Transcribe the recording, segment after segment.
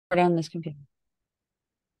On this computer.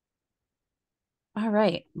 All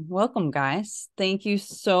right. Welcome, guys. Thank you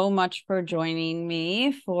so much for joining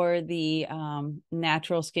me for the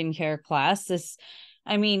natural skincare class.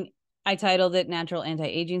 I titled it Natural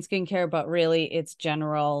Anti-Aging Skincare, but really it's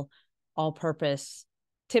general all-purpose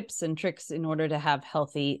tips and tricks in order to have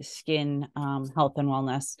healthy skin health and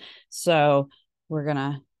wellness. So we're going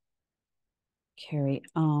to carry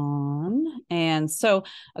on. And so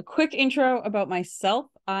a quick intro about myself.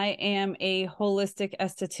 I am a holistic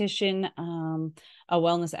esthetician, a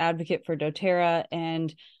wellness advocate for doTERRA,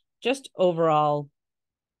 and just overall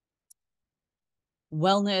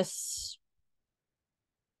wellness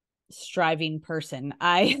striving person.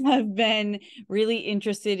 I have been really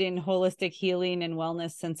interested in holistic healing and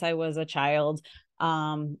wellness since I was a child.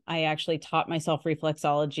 I actually taught myself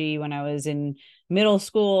reflexology when I was in middle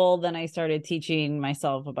school. Then I started teaching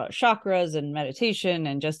myself about chakras and meditation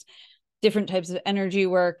and just different types of energy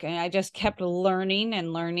work. And I just kept learning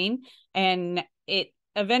and learning. And it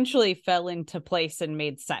eventually fell into place and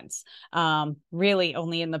made sense. Really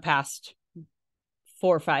only in the past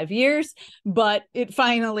 4 or 5 years, but it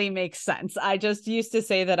finally makes sense. I just used to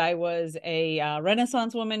say that I was a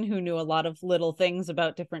Renaissance woman who knew a lot of little things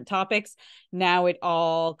about different topics. Now it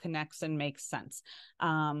all connects and makes sense.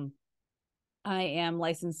 I am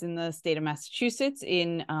licensed in the state of Massachusetts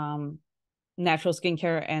in natural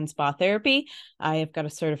skincare and spa therapy. I have got a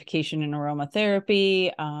certification in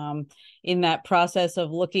aromatherapy. In that process of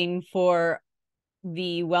looking for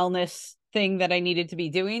the wellness thing that I needed to be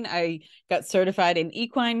doing, I got certified in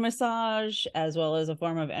equine massage, as well as a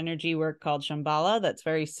form of energy work called Shambhala that's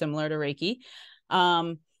very similar to Reiki.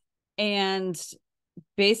 And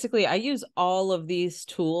basically, I use all of these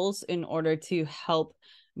tools in order to help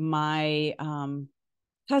my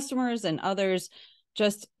customers and others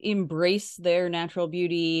just embrace their natural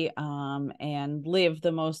beauty and live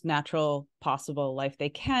the most natural possible life they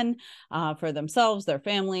can for themselves, their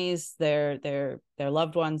families, their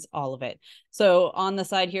loved ones, all of it. So on the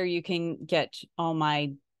side here, you can get all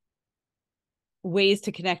my ways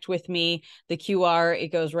to connect with me. The QR,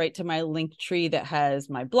 it goes right to my link tree that has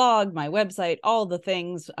my blog, my website, all the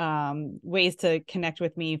things, ways to connect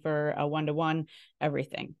with me for a one-to-one,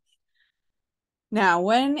 everything. Now,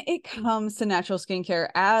 when it comes to natural skincare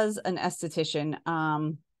as an esthetician,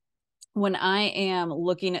 when I am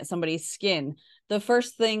looking at somebody's skin, the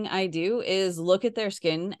first thing I do is look at their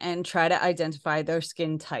skin and try to identify their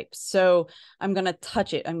skin type. So I'm going to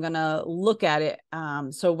touch it. I'm going to look at it.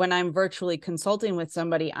 So when I'm virtually consulting with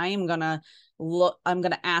somebody, I'm going to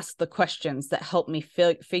ask the questions that help me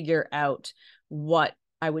figure out what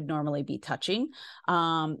I would normally be touching.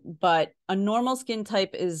 But a normal skin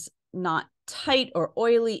type is not tight or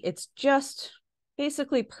oily. It's just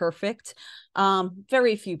basically perfect.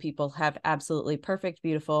 Very few people have absolutely perfect,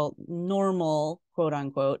 beautiful, normal, quote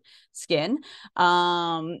unquote, skin.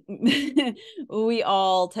 We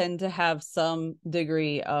all tend to have some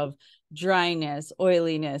degree of dryness,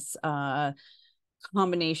 oiliness,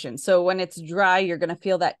 combination. So when it's dry, you're going to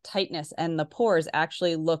feel that tightness, and the pores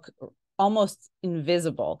actually look almost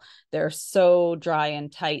invisible. They're so dry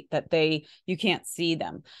and tight that you can't see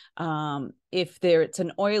them. If it's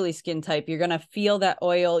an oily skin type, you're going to feel that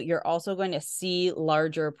oil. You're also going to see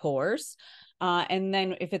larger pores. And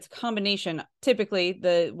then if it's a combination,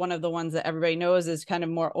 typically one of the ones that everybody knows is kind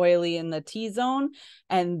of more oily in the T-zone,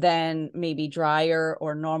 and then maybe drier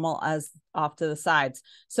or normal as off to the sides.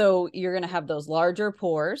 So you're going to have those larger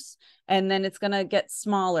pores, and then it's going to get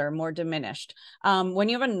smaller, more diminished. When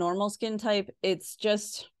you have a normal skin type, it's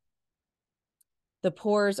just the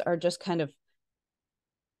pores are just kind of,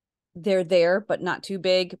 they're there, but not too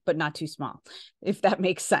big, but not too small, if that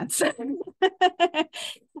makes sense.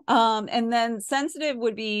 And then sensitive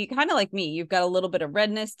would be kind of like me. You've got a little bit of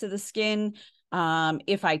redness to the skin.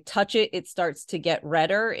 If I touch it, it starts to get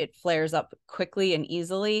redder. It flares up quickly and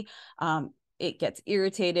easily. It gets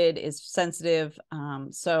irritated, is sensitive.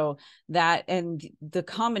 So that, and the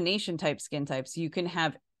combination type skin types, you can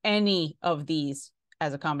have any of these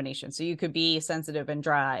as a combination. So you could be sensitive and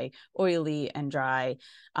dry, oily and dry,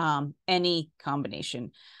 any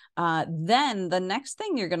combination. Then the next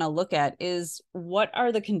thing you're going to look at is what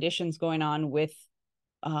are the conditions going on with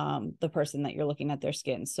the person that you're looking at their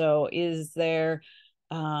skin. So is there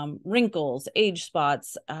wrinkles, age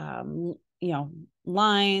spots,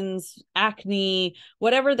 lines, acne,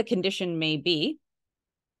 whatever the condition may be.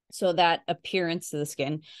 So that appearance to the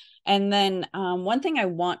skin. And then one thing I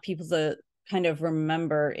want people to kind of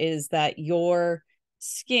remember is that your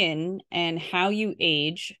skin and how you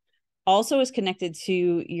age also is connected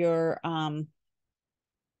to your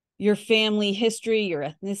family history, your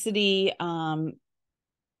ethnicity,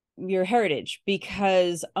 your heritage,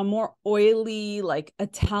 because a more oily, like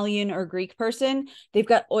Italian or Greek person, they've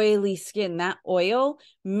got oily skin. That oil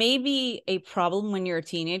may be a problem when you're a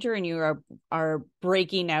teenager and you are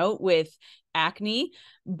breaking out with acne,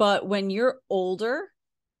 but when you're older,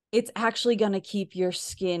 it's actually going to keep your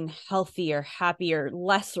skin healthier, happier,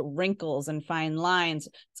 less wrinkles and fine lines.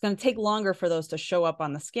 It's going to take longer for those to show up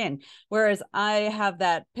on the skin. Whereas I have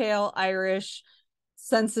that pale Irish,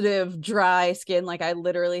 sensitive, dry skin. Like I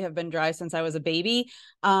literally have been dry since I was a baby.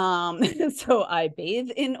 So I bathe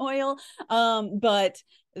in oil. But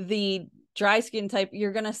the dry skin type,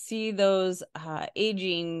 you're going to see those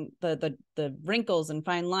aging, the wrinkles and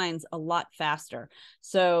fine lines a lot faster.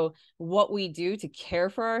 So what we do to care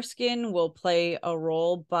for our skin will play a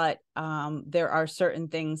role, but there are certain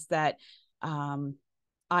things that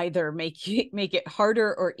either make it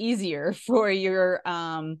harder or easier for your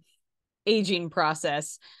aging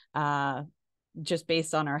process, just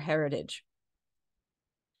based on our heritage.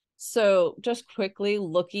 So just quickly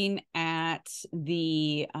looking at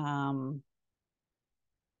the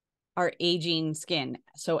our aging skin.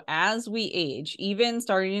 So as we age, even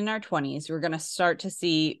starting in our 20s, we're going to start to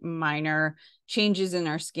see minor changes in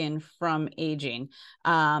our skin from aging.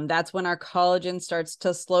 That's when our collagen starts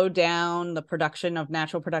to slow down. The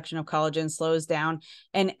natural production of collagen slows down,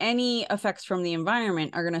 and any effects from the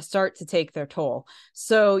environment are going to start to take their toll.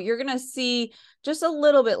 So you're going to see just a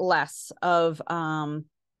little bit less of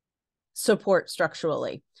support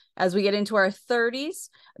structurally. As we get into our 30s,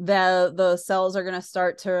 the cells are going to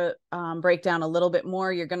start to break down a little bit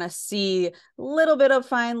more. You're going to see a little bit of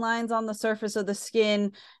fine lines on the surface of the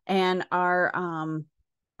skin, and our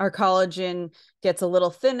collagen gets a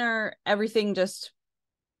little thinner. Everything just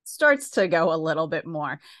starts to go a little bit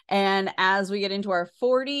more. And as we get into our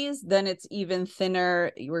 40s, then it's even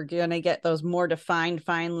thinner. We're going to get those more defined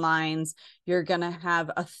fine lines. You're going to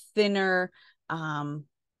have a thinner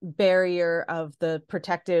barrier of the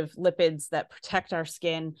protective lipids that protect our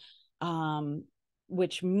skin,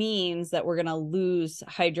 which means that we're going to lose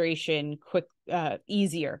hydration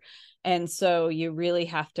easier. And so you really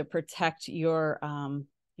have to protect your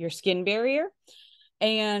skin barrier.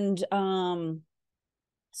 And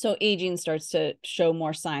so aging starts to show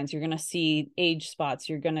more signs. You're going to see age spots.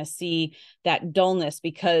 You're going to see that dullness,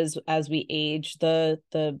 because as we age, the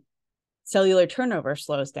cellular turnover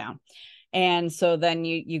slows down. And so then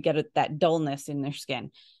you get that dullness in their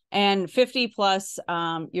skin. And 50 plus,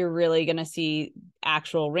 you're really going to see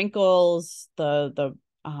actual wrinkles, the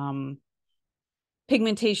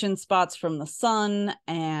pigmentation spots from the sun,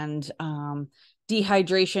 and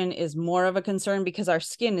dehydration is more of a concern because our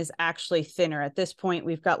skin is actually thinner. At this point,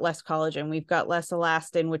 we've got less collagen, we've got less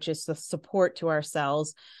elastin, which is the support to our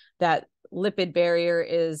cells. That lipid barrier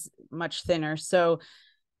is much thinner. So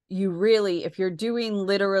you really, if you're doing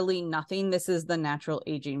literally nothing, this is the natural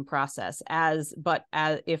aging process. But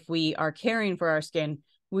if we are caring for our skin,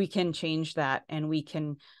 we can change that, and we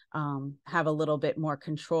can have a little bit more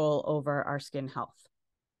control over our skin health.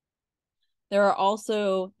 There are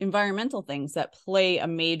also environmental things that play a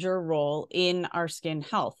major role in our skin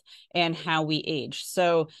health and how we age.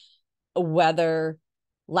 So weather,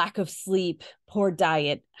 lack of sleep, poor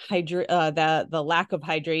diet, the lack of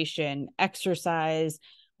hydration, exercise,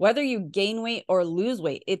 whether you gain weight or lose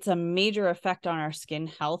weight, it's a major effect on our skin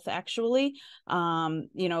health, actually.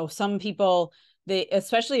 Some people,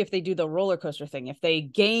 especially if they do the roller coaster thing, if they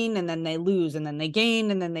gain and then they lose, and then they gain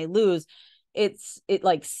and then they lose, it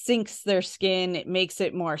like sinks their skin. It makes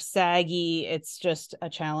it more saggy. It's just a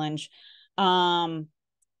challenge.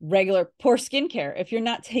 Regular poor skincare. If you're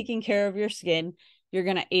not taking care of your skin, you're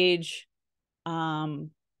going to age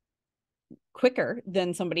quicker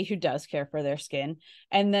than somebody who does care for their skin.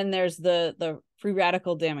 And then there's the free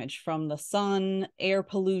radical damage from the sun, air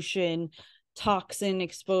pollution, toxin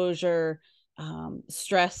exposure,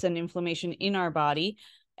 stress and inflammation in our body.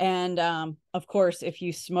 And of course, if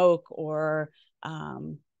you smoke or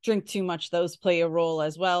drink too much, those play a role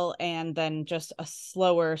as well. And then just a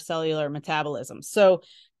slower cellular metabolism. So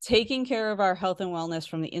taking care of our health and wellness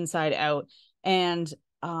from the inside out, and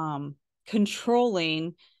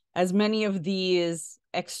controlling as many of these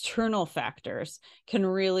external factors can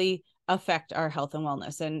really affect our health and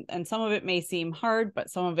wellness. And some of it may seem hard, but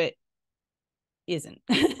some of it isn't.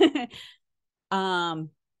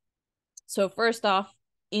 So first off,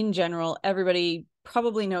 in general, everybody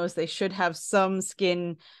probably knows they should have some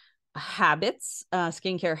skincare habits.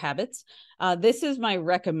 This is my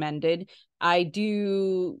recommended. I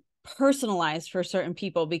do personalize for certain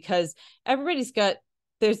people, because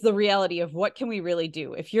there's the reality of what can we really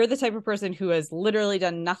do. If you're the type of person who has literally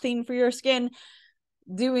done nothing for your skin,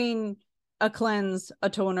 doing a cleanse, a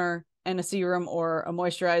toner, and a serum or a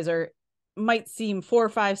moisturizer might seem 4 or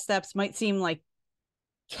 5 steps, might seem like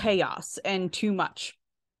chaos and too much.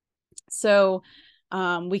 So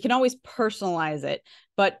we can always personalize it,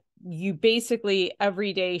 but you basically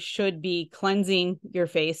every day should be cleansing your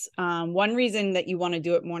face. One reason that you want to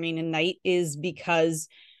do it morning and night is because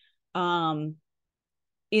in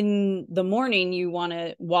the morning you want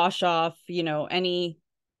to wash off,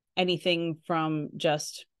 anything from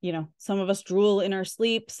just, some of us drool in our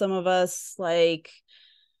sleep. Some of us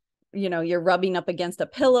you're rubbing up against a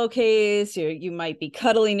pillowcase. You might be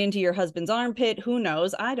cuddling into your husband's armpit. Who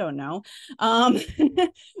knows? I don't know.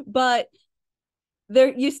 But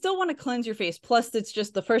you still want to cleanse your face. Plus, it's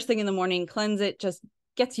just the first thing in the morning. Cleanse it, just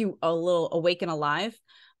gets you a little awake and alive.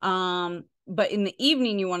 But in the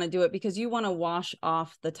evening, you want to do it because you want to wash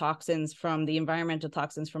off the toxins from the environmental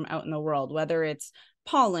toxins from out in the world, whether it's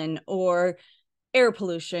pollen or air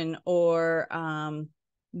pollution or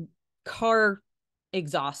car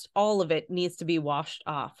exhaust. All of it needs to be washed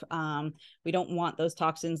off. We don't want those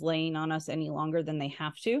toxins laying on us any longer than they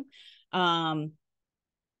have to. And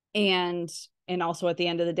also at the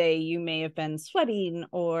end of the day, you may have been sweating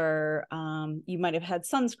or you might have had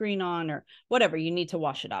sunscreen on or whatever. You need to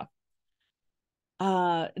wash it off.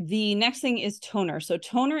 The next thing is toner. So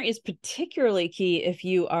toner is particularly key if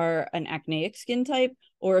you are an acneic skin type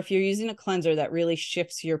or if you're using a cleanser that really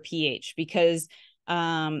shifts your pH, because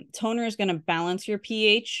toner is going to balance your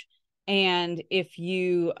pH. And if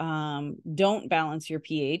you don't balance your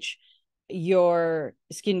pH, your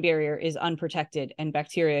skin barrier is unprotected and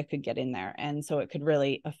bacteria could get in there. And so it could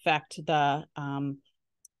really affect the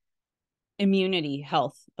immunity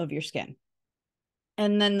health of your skin.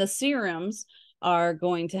 And then the serums are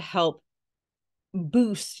going to help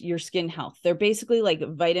boost your skin health. They're basically like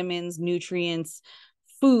vitamins, nutrients,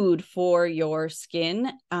 food for your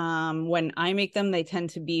skin. When I make them, they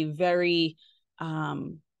tend to be very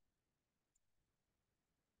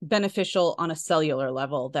beneficial on a cellular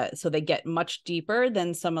level, so they get much deeper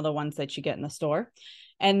than some of the ones that you get in the store.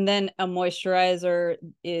 And then a moisturizer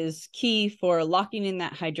is key for locking in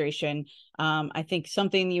that hydration. I think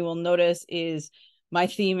something you will notice is my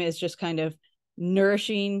theme is just kind of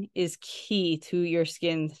nourishing is key to your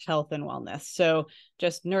skin's health and wellness. So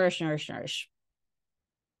just nourish, nourish, nourish.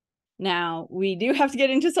 Now, we do have to get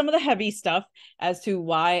into some of the heavy stuff as to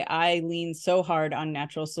why I lean so hard on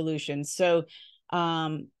natural solutions. So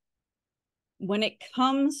when it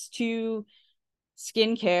comes to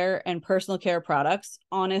skincare and personal care products,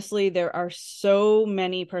 honestly, there are so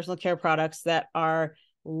many personal care products that are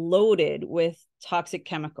loaded with toxic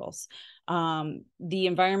chemicals. The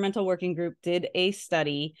Environmental Working Group did a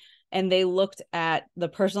study and they looked at the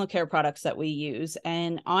personal care products that we use.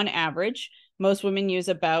 And on average, most women use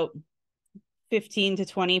about 15 to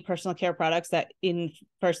 20 personal care products that in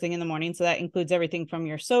first thing in the morning. So that includes everything from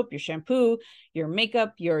your soap, your shampoo, your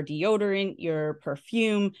makeup, your deodorant, your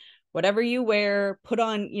perfume, whatever you wear, put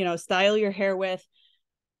on, style your hair with.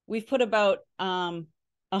 We've put about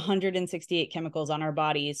 168 chemicals on our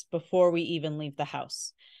bodies before we even leave the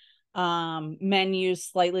house. Men use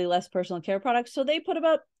slightly less personal care products, so they put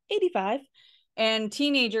about 85, and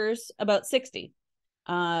teenagers about 60.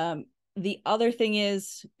 The other thing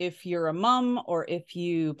is, if you're a mom or if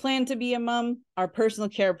you plan to be a mom, our personal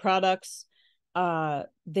care products,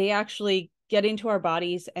 they actually get into our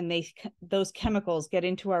bodies, and those chemicals get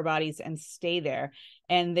into our bodies and stay there.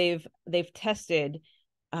 And they've tested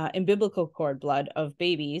umbilical cord blood of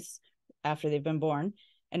babies after they've been born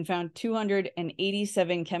and found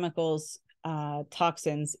 287 chemicals,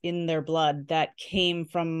 toxins in their blood that came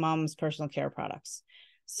from mom's personal care products.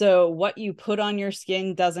 So what you put on your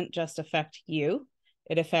skin doesn't just affect you,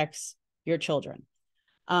 it affects your children.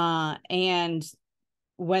 And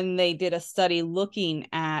when they did a study looking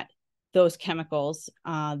at those chemicals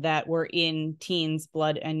that were in teens'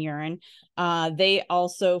 blood and urine, they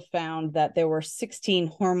also found that there were 16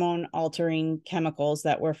 hormone altering chemicals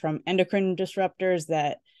that were from endocrine disruptors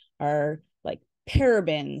that are like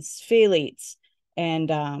parabens, phthalates, and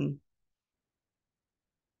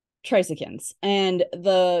tricycans. And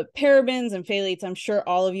the parabens and phthalates, I'm sure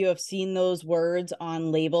all of you have seen those words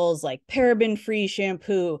on labels like paraben-free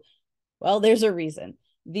shampoo. Well, there's a reason.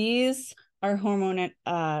 These are hormone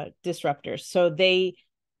disruptors. So they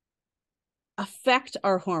affect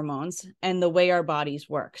our hormones and the way our bodies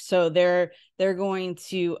work. So they're going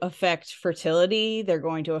to affect fertility. They're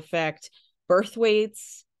going to affect birth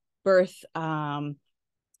weights, birth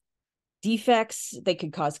defects. They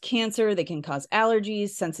could cause cancer. They can cause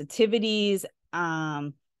allergies, sensitivities,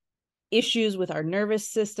 issues with our nervous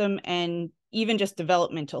system, and even just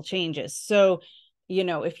developmental changes. So, you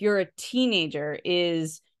know, if you're a teenager,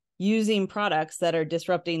 is using products that are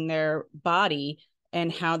disrupting their body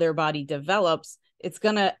and how their body develops, it's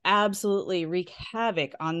going to absolutely wreak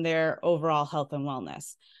havoc on their overall health and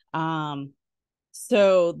wellness.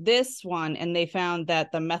 So this one, and they found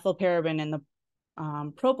that the methylparaben and the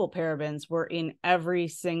propylparabens were in every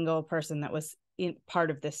single person that was in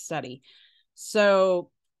part of this study.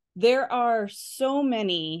 So there are so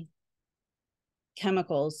many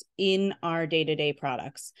chemicals in our day-to-day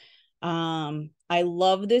products. I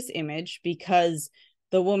love this image because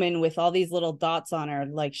the woman with all these little dots on her,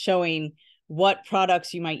 like showing what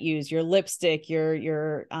products you might use, your lipstick,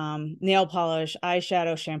 your nail polish,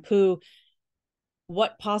 eyeshadow, shampoo,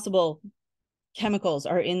 what possible chemicals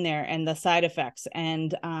are in there and the side effects.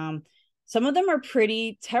 And some of them are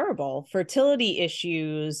pretty terrible. Fertility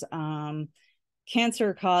issues,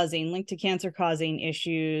 cancer causing, linked to cancer causing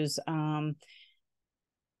issues,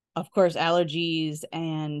 of course, allergies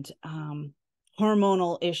and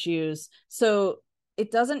hormonal issues. So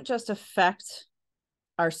it doesn't just affect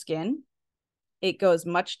our skin, it goes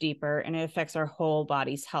much deeper and it affects our whole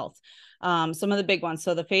body's health. Some of the big ones,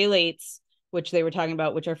 so the phthalates, which they were talking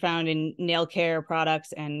about, which are found in nail care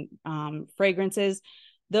products and fragrances,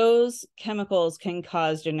 those chemicals can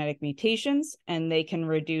cause genetic mutations and they can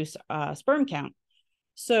reduce sperm count.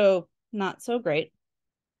 So not so great.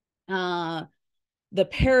 The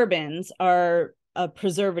parabens are a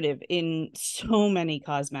preservative in so many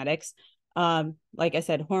cosmetics. Like I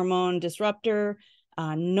said, hormone disruptor,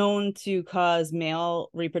 known to cause male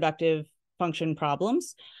reproductive function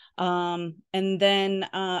problems. And then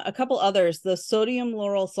a couple others, the sodium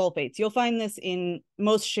lauryl sulfates. You'll find this in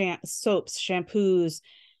most soaps, shampoos,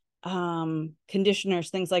 conditioners,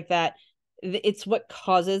 things like that. It's what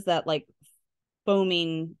causes that like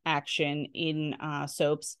foaming action in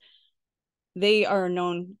soaps. They are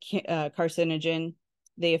known carcinogen.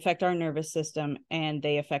 They affect our nervous system and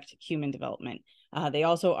they affect human development. They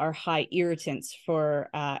also are high irritants for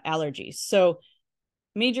allergies. So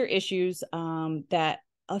major issues that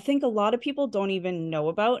I think a lot of people don't even know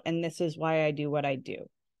about. And this is why I do what I do.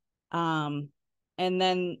 And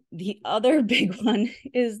then the other big one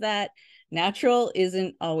is that natural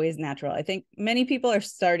isn't always natural. I think many people are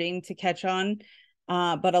starting to catch on,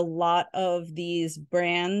 but a lot of these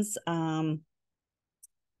brands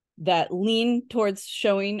that lean towards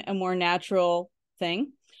showing a more natural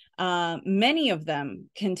thing, many of them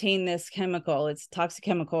contain this chemical. It's toxic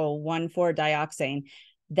chemical 1,4-dioxane.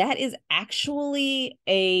 That is actually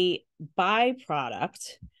a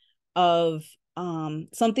byproduct of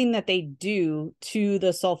something that they do to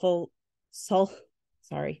the sodium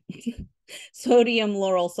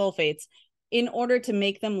lauryl sulfates in order to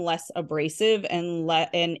make them less abrasive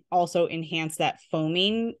and also enhance that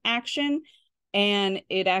foaming action. And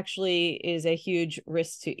it actually is a huge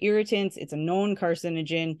risk to irritants. It's a known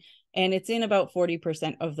carcinogen, and it's in about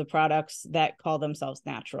 40% of the products that call themselves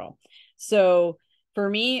natural. So for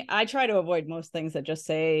me, I try to avoid most things that just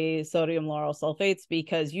say sodium lauryl sulfates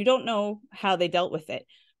because you don't know how they dealt with it.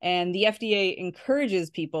 And the FDA encourages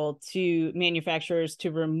manufacturers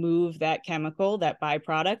to remove that chemical, that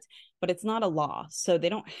byproduct, but it's not a law, so they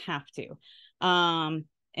don't have to. And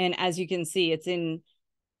as you can see, it's in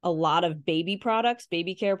a lot of baby products,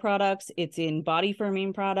 baby care products. It's in body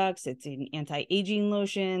firming products. It's in anti-aging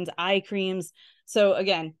lotions, eye creams. So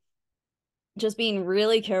again, just being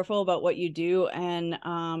really careful about what you do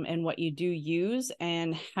and what you do use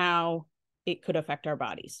and how it could affect our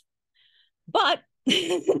bodies. But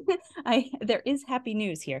there is happy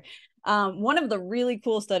news here. One of the really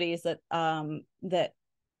cool studies that that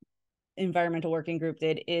Environmental Working Group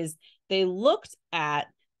did is they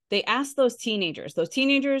asked those teenagers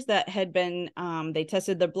that had been, they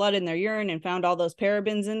tested their blood and their urine and found all those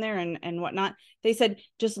parabens in there and whatnot. They said,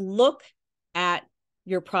 just look at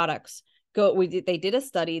your products. They did a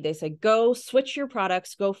study. They said, go switch your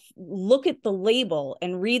products, go look at the label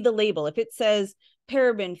and read the label. If it says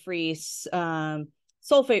paraben free,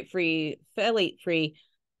 sulfate free, phthalate free,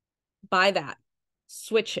 buy that,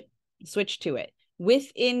 switch to it.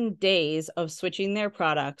 Within days of switching their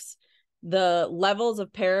products, the levels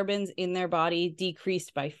of parabens in their body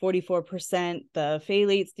decreased by 44%. The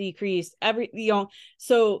phthalates decreased.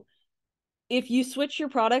 So if you switch your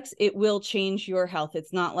products, it will change your health.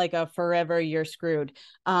 It's not like a forever you're screwed.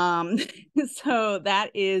 So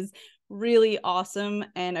that is really awesome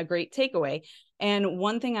and a great takeaway. And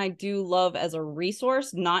one thing I do love as a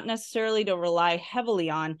resource, not necessarily to rely heavily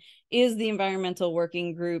on, is the Environmental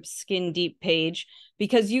Working Group Skin Deep page,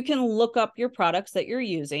 because you can look up your products that you're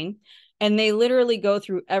using And they literally go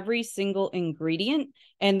through every single ingredient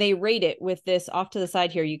and they rate it with this. Off to the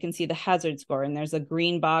side here, you can see the hazard score, and there's a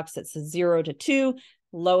green box that says 0 to 2,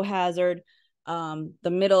 low hazard, the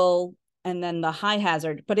middle, and then the high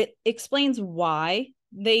hazard. But it explains why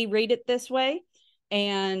they rate it this way.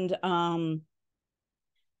 And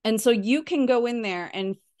so you can go in there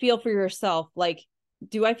and feel for yourself, like,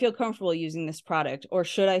 do I feel comfortable using this product, or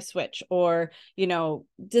should I switch, or, you know,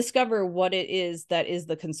 discover what it is that is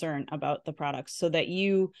the concern about the products so that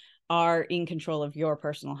you are in control of your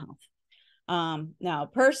personal health. Now,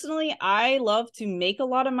 personally, I love to make a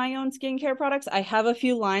lot of my own skincare products. I have a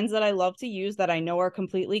few lines that I love to use that I know are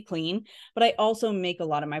completely clean, but I also make a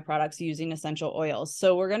lot of my products using essential oils.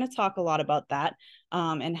 So we're going to talk a lot about that,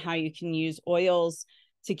 and how you can use oils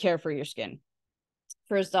to care for your skin.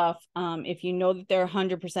 First off, if you know that they're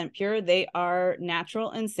 100% pure, they are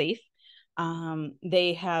natural and safe.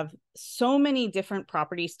 They have so many different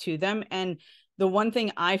properties to them. And the one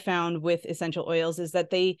thing I found with essential oils is that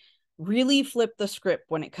they really flip the script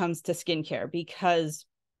when it comes to skincare, because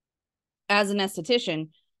as an esthetician,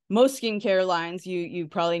 most skincare lines, you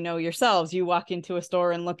probably know yourselves, you walk into a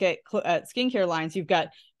store and look at skincare lines, you've got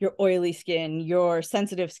your oily skin, your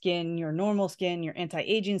sensitive skin, your normal skin, your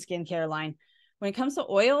anti-aging skincare line. When it comes to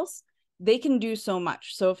oils, they can do so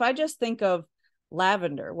much. So if I just think of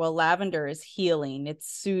lavender, well, lavender is healing,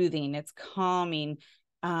 it's soothing, it's calming.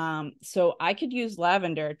 So I could use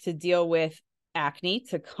lavender to deal with acne,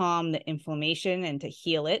 to calm the inflammation and to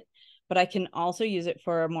heal it. But I can also use it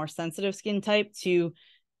for a more sensitive skin type to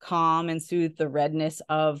calm and soothe the redness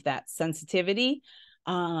of that sensitivity.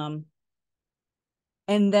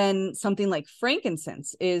 And then something like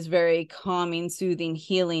frankincense is very calming, soothing,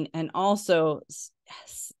 healing, and also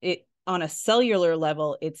it on a cellular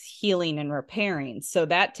level, it's healing and repairing. So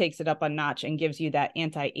that takes it up a notch and gives you that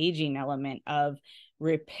anti-aging element of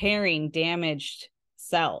repairing damaged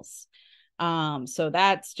cells. So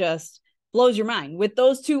that's just blows your mind. With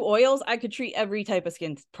those two oils, I could treat every type of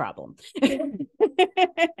skin problem.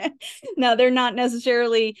 Now, they're not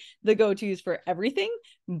necessarily the go-tos for everything,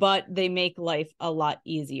 but they make life a lot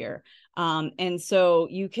easier. And so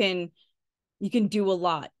you can do a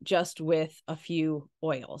lot just with a few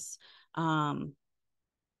oils.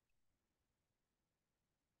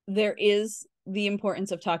 There is the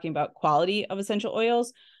importance of talking about quality of essential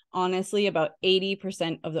oils. Honestly, about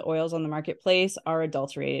 80% of the oils on the marketplace are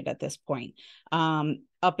adulterated at this point.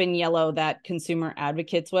 Up in yellow, that Consumer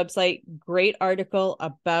Advocates website, great article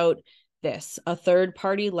about this. A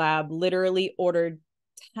third-party lab literally ordered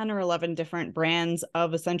 10 or 11 different brands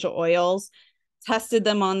of essential oils, tested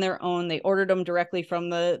them on their own. They ordered them directly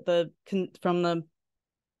from the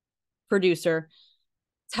producer,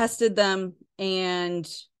 tested them, and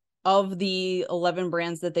of the 11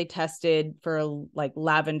 brands that they tested for, like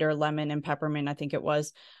lavender, lemon, and peppermint, I think it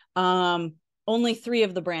was, only 3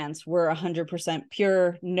 of the brands were 100%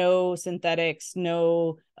 pure, no synthetics,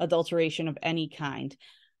 no adulteration of any kind.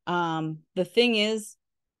 The thing is,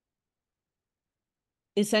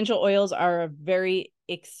 essential oils are very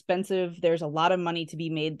expensive. There's a lot of money to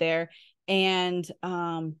be made there. And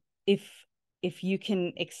if you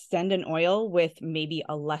can extend an oil with maybe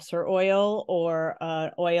a lesser oil, or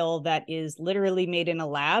an oil that is literally made in a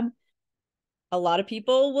lab, a lot of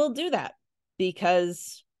people will do that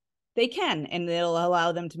because they can, and it'll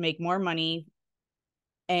allow them to make more money,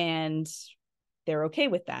 and they're okay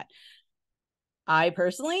with that. I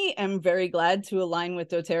personally am very glad to align with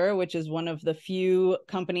doTERRA, which is one of the few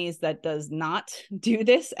companies that does not do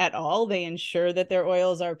this at all. They ensure that their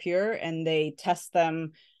oils are pure, and they test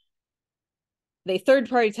them. They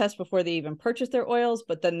third-party test before they even purchase their oils,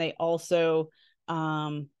 but then they also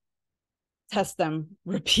test them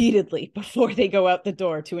repeatedly before they go out the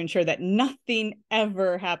door to ensure that nothing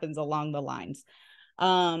ever happens along the lines.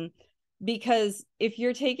 Because if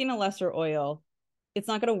you're taking a lesser oil, it's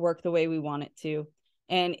not going to work the way we want it to.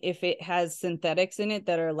 And if it has synthetics in it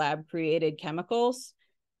that are lab-created chemicals,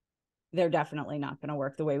 they're definitely not going to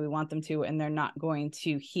work the way we want them to, and they're not going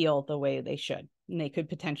to heal the way they should. And they could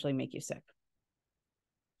potentially make you sick.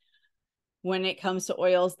 When it comes to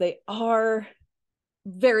oils, they are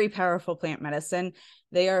very powerful plant medicine.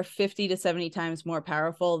 They are 50 to 70 times more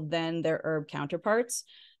powerful than their herb counterparts.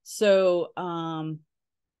 So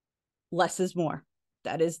less is more.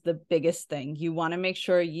 That is the biggest thing. You want to make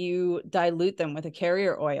sure you dilute them with a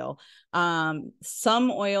carrier oil. Some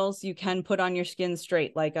oils you can put on your skin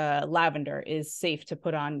straight, like lavender is safe to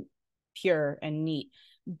put on pure and neat.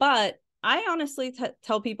 But I honestly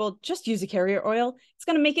tell people, just use a carrier oil. It's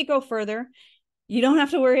going to make it go further. You don't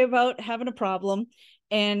have to worry about having a problem.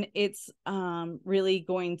 And it's really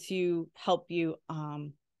going to help you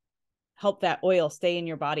help that oil stay in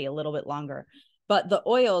your body a little bit longer. But the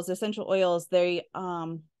oils, essential oils, they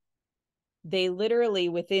literally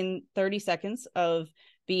within 30 seconds of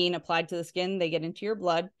being applied to the skin, they get into your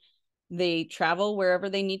blood, they travel wherever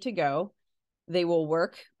they need to go, they will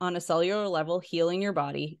work on a cellular level, healing your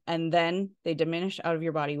body, and then they diminish out of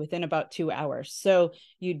your body within about 2 hours. So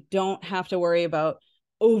you don't have to worry about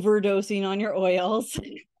overdosing on your oils.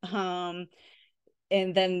 And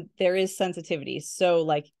then there is sensitivity. So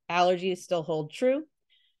like allergies still hold true.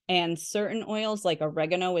 And certain oils, like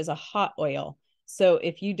oregano, is a hot oil. So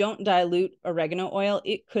if you don't dilute oregano oil,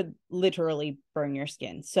 it could literally burn your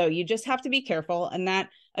skin. So you just have to be careful. And that,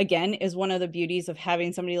 again, is one of the beauties of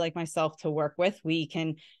having somebody like myself to work with. We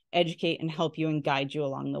can educate and help you and guide you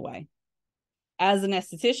along the way. As an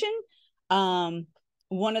esthetician,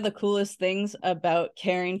 one of the coolest things about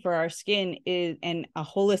caring for our skin is, and a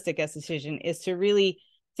holistic esthetician, is to really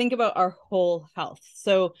think about our whole health.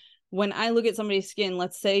 So when I look at somebody's skin,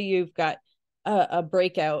 let's say you've got a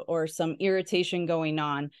breakout or some irritation going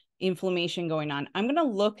on, inflammation going on, I'm going to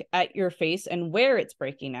look at your face and where it's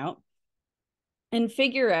breaking out and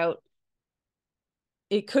figure out,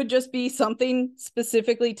 it could just be something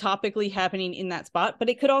specifically topically happening in that spot, but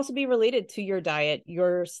it could also be related to your diet,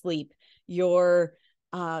 your sleep, your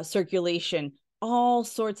circulation, all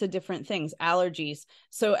sorts of different things, allergies.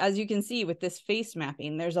 So as you can see with this face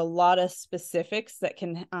mapping, there's a lot of specifics that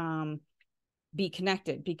can be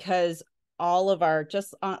connected, because all of our,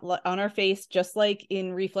 just on our face, just like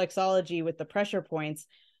in reflexology with the pressure points,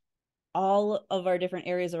 all of our different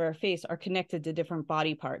areas of our face are connected to different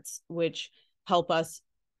body parts, which help us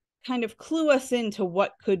kind of clue us into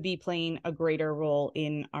what could be playing a greater role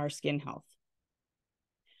in our skin health.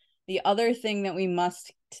 The other thing that we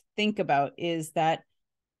must think about is that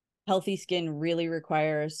healthy skin really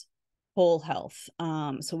requires whole health.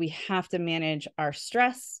 So we have to manage our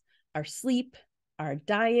stress, our sleep, our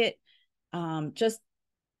diet, just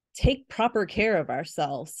take proper care of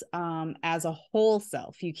ourselves as a whole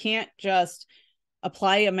self. You can't just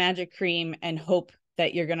apply a magic cream and hope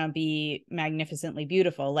that you're going to be magnificently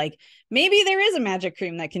beautiful. Like, maybe there is a magic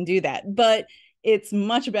cream that can do that, but it's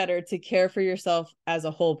much better to care for yourself as a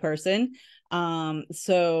whole person.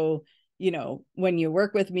 So, you know, when you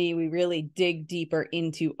work with me, we really dig deeper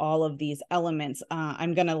into all of these elements.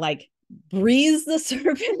 I'm going to like breeze the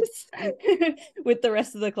surface with the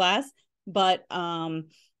rest of the class. But,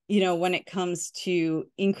 you know, when it comes to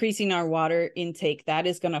increasing our water intake, that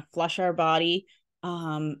is going to flush our body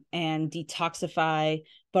and detoxify,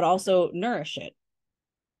 but also nourish it.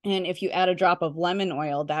 And if you add a drop of lemon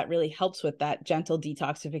oil, that really helps with that gentle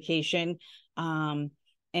detoxification,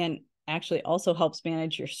 and actually also helps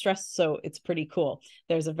manage your stress. So it's pretty cool.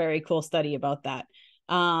 There's a very cool study about that.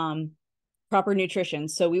 Proper nutrition.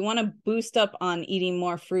 So we want to boost up on eating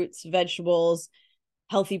more fruits, vegetables,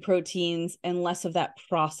 healthy proteins, and less of that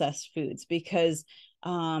processed foods, because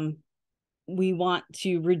we want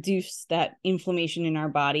to reduce that inflammation in our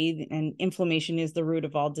body, and inflammation is the root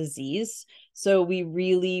of all disease. So we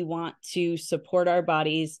really want to support our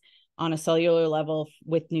bodies on a cellular level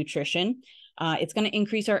with nutrition. It's going to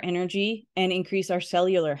increase our energy and increase our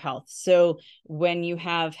cellular health. So when you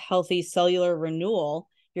have healthy cellular renewal,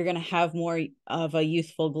 you're going to have more of a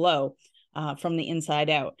youthful glow from the inside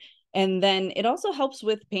out. And then it also helps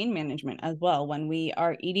with pain management as well. When we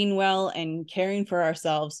are eating well and caring for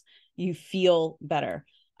ourselves, you feel better.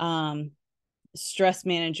 Stress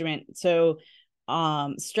management. So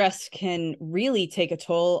stress can really take a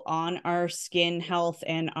toll on our skin health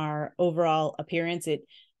and our overall appearance. It,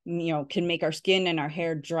 you know, can make our skin and our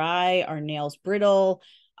hair dry, our nails brittle.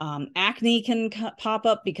 Acne can pop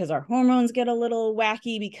up because our hormones get a little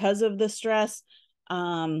wacky because of the stress.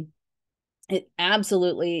 It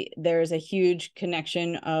absolutely, there's a huge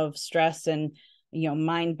connection of stress and, you know,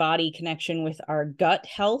 mind-body connection with our gut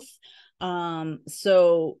health.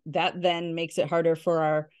 So that then makes it harder for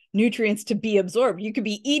our nutrients to be absorbed. You could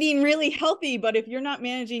be eating really healthy, but if you're not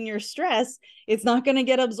managing your stress, it's not going to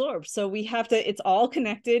get absorbed. So we have to, it's all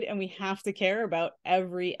connected, and we have to care about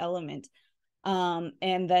every element. And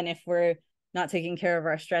then if we're not taking care of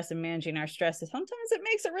our stress and managing our stress, sometimes it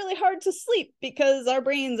makes it really hard to sleep because our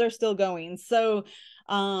brains are still going. So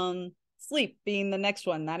sleep being the next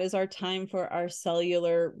one, that is our time for our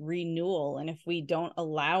cellular renewal. And if we don't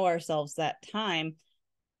allow ourselves that time,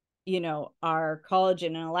 you know, our collagen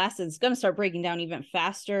and elastin is going to start breaking down even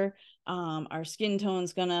faster. Our skin tone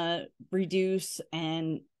is going to reduce.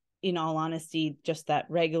 And in all honesty, just that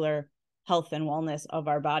regular health and wellness of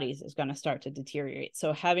our bodies is going to start to deteriorate.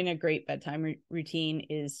 So having a great bedtime routine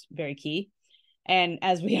is very key. And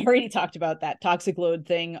as we already talked about, that toxic load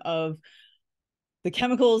thing of the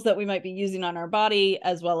chemicals that we might be using on our body,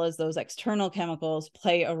 as well as those external chemicals,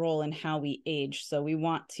 play a role in how we age. So we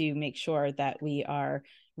want to make sure that we are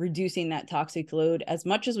reducing that toxic load as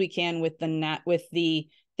much as we can with the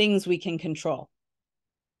things we can control.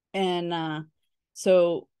 And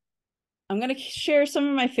so I'm going to share some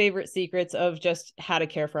of my favorite secrets of just how to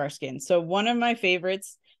care for our skin. So one of my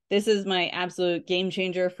favorites, this is my absolute game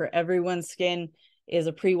changer for everyone's skin, is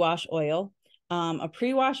a pre-wash oil. A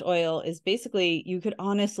pre-wash oil is basically, you could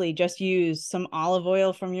honestly just use some olive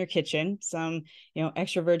oil from your kitchen, some,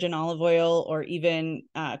 extra virgin olive oil, or even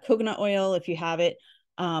coconut oil if you have it,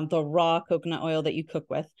 the raw coconut oil that you cook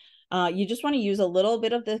with. You just want to use a little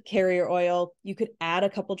bit of the carrier oil. You could add a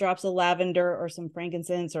couple drops of lavender or some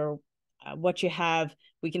frankincense, or what you have.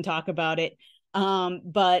 We can talk about it.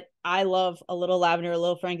 But I love a little lavender, a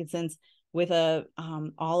little frankincense with a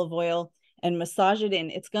olive oil, and massage it in.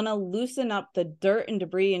 It's going to loosen up the dirt and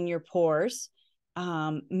debris in your pores.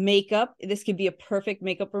 Makeup, this could be a perfect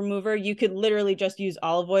makeup remover. You could literally just use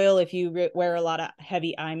olive oil if you wear a lot of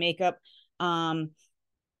heavy eye makeup.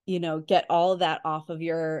 Get all of that off of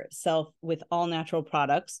yourself with all natural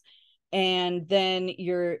products. And then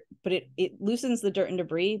it loosens the dirt and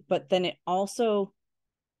debris, but then it also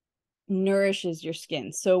nourishes your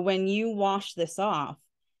skin. So when you wash this off,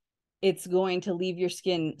 it's going to leave your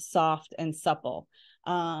skin soft and supple.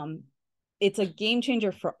 It's a game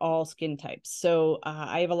changer for all skin types. So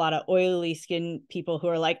I have a lot of oily skin people who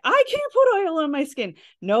are like, I can't put oil on my skin.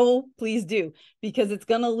 No, please do, because it's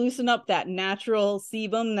going to loosen up that natural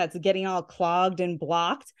sebum that's getting all clogged and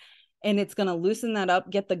blocked. And it's going to loosen that up,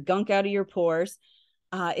 get the gunk out of your pores.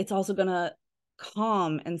 It's also going to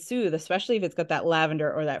calm and soothe, especially if it's got that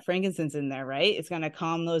lavender or that frankincense in there, right? It's going to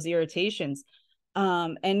calm those irritations.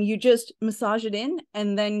 And you just massage it in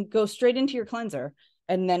and then go straight into your cleanser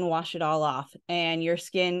and then wash it all off. And your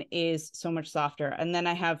skin is so much softer. And then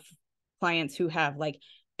I have clients who have like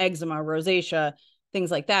eczema, rosacea, things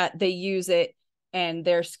like that. They use it and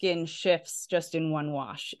their skin shifts just in one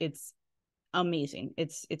wash. It's amazing.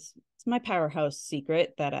 It's my powerhouse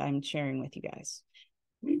secret that I'm sharing with you guys.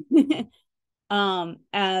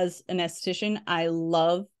 As an esthetician, I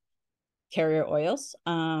love carrier oils.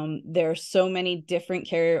 There are so many different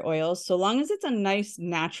carrier oils. So long as it's a nice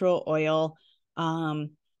natural oil,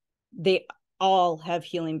 they all have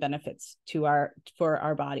healing benefits for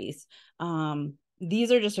our bodies.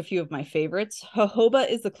 These are just a few of my favorites. Jojoba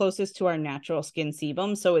is the closest to our natural skin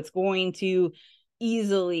sebum, so it's going to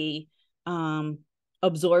easily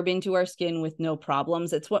absorb into our skin with no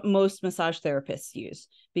problems. It's what most massage therapists use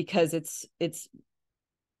because it's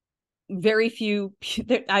very few.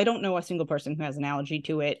 I don't know a single person who has an allergy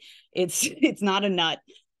to it. It's not a nut,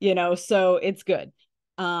 so it's good.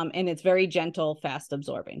 And it's very gentle, fast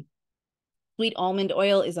absorbing. Sweet almond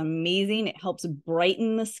oil is amazing. It helps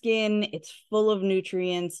brighten the skin. It's full of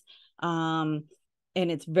nutrients. And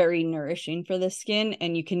it's very nourishing for the skin,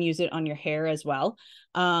 and you can use it on your hair as well.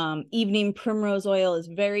 Evening primrose oil is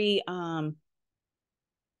very,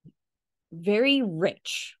 very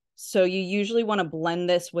rich. So you usually want to blend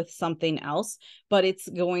this with something else, but it's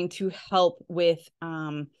going to help with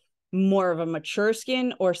more of a mature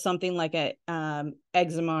skin or something like a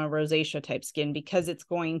eczema, rosacea type skin, because it's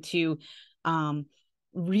going to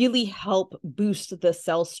really help boost the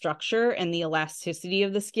cell structure and the elasticity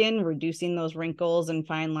of the skin, reducing those wrinkles and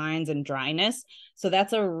fine lines and dryness. So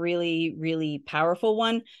that's a really, really powerful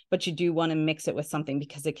one, but you do want to mix it with something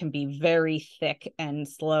because it can be very thick and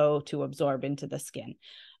slow to absorb into the skin.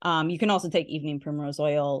 You can also take evening primrose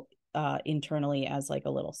oil internally as like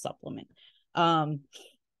a little supplement.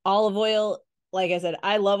 Olive oil, like I said,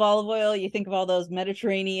 I love olive oil. You think of all those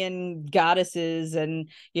Mediterranean goddesses, and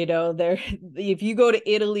if you go to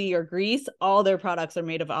Italy or Greece, all their products are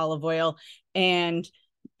made of olive oil, and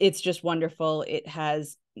it's just wonderful. It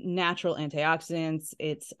has natural antioxidants.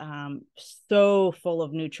 It's so full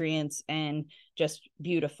of nutrients and just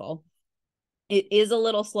beautiful. It is a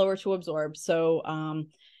little slower to absorb, so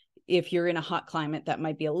if you're in a hot climate, that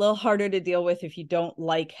might be a little harder to deal with if you don't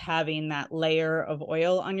like having that layer of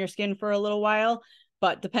oil on your skin for a little while.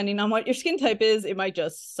 But depending on what your skin type is, it might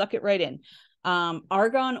just suck it right in.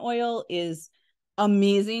 Argan oil is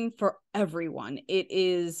amazing for everyone. It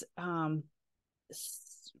is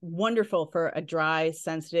wonderful for a dry,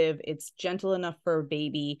 sensitive. It's gentle enough for a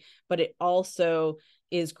baby, but it also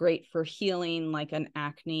is great for healing like an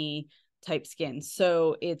acne type skin.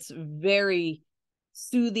 So it's very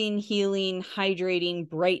soothing, healing, hydrating,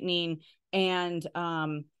 brightening, and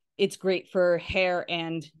it's great for hair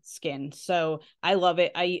and skin. So I love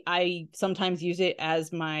it. I sometimes use it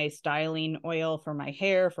as my styling oil for my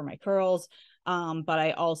hair, for my curls. but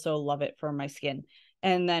I also love it for my skin.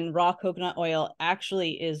 And then raw coconut oil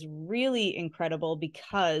actually is really incredible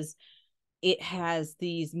because it has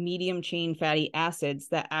these medium chain fatty acids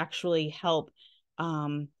that actually help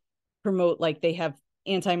promote, like they have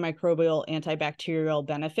antimicrobial, antibacterial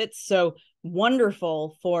benefits. So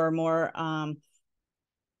wonderful for more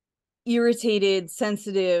irritated,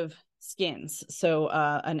 sensitive skins. So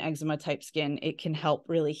an eczema type skin, it can help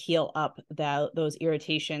really heal up those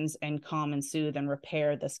irritations and calm and soothe and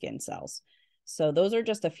repair the skin cells. So those are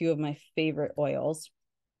just a few of my favorite oils.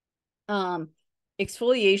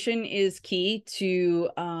 Exfoliation is key to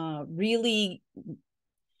really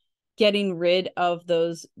getting rid of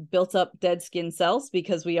those built up dead skin cells,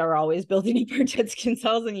 because we are always building up our dead skin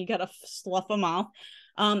cells and you got to slough them off.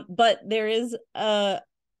 But there is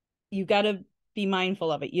you got to be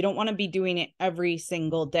mindful of it. You don't want to be doing it every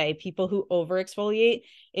single day. People who over exfoliate,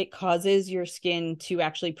 it causes your skin to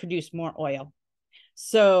actually produce more oil.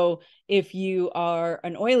 So if you are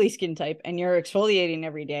an oily skin type and you're exfoliating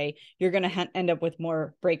every day, you're going to end up with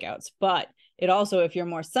more breakouts. But it also, if you're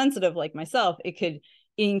more sensitive like myself, it could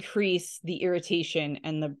increase the irritation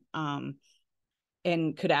and the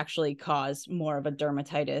and could actually cause more of a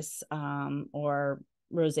dermatitis or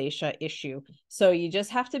rosacea issue. So you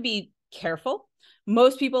just have to be careful.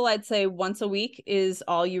 Most people, I'd say once a week is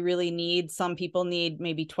all you really need. Some people need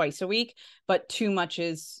maybe twice a week, but too much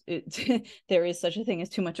is there is such a thing as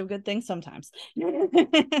too much of good things sometimes.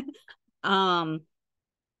 But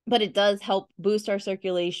it does help boost our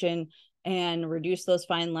circulation and reduce those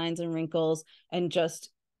fine lines and wrinkles and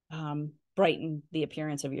just brighten the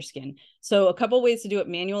appearance of your skin. So a couple ways to do it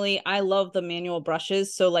manually. I love the manual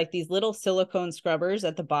brushes. So like these little silicone scrubbers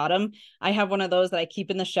at the bottom, I have one of those that I keep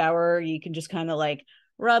in the shower. You can just kind of like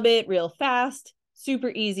rub it real fast, super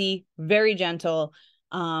easy, very gentle.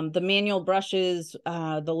 The manual brushes,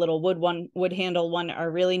 the little wood handle one, are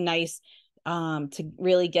really nice to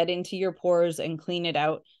really get into your pores and clean it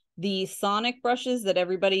out. The sonic brushes that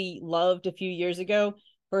everybody loved a few years ago,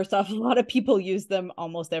 first off, a lot of people use them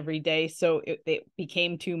almost every day, so it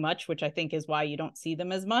became too much, which I think is why you don't see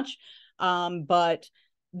them as much. But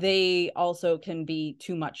they also can be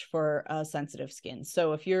too much for sensitive skin.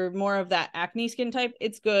 So if you're more of that acne skin type,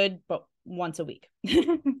 it's good, but once a week.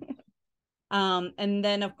 And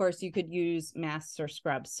then, of course, you could use masks or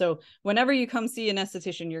scrubs. So whenever you come see an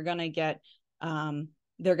esthetician, you're going to get,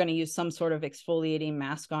 they're going to use some sort of exfoliating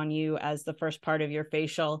mask on you as the first part of your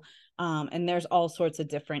facial. And there's all sorts of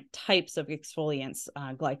different types of exfoliants,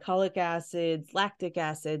 glycolic acids, lactic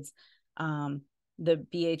acids, the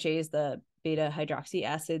BHAs, the beta hydroxy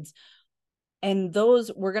acids. And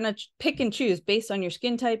those we're going to pick and choose based on your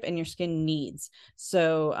skin type and your skin needs.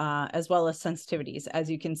 So as well as sensitivities.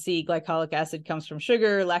 As you can see, glycolic acid comes from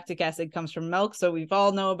sugar, lactic acid comes from milk. So we've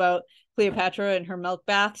all know about Cleopatra and her milk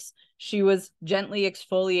baths. She was gently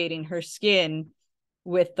exfoliating her skin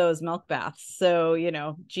with those milk baths. So, you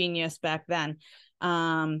know, genius back then.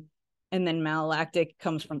 And then malolactic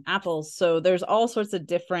comes from apples. So there's all sorts of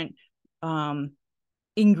different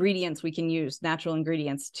ingredients we can use, natural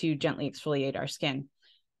ingredients, to gently exfoliate our skin.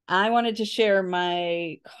 I wanted to share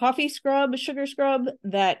my coffee scrub, sugar scrub,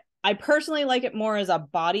 that I personally like it more as a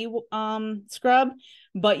body scrub,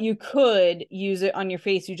 but you could use it on your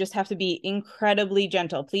face. You just have to be incredibly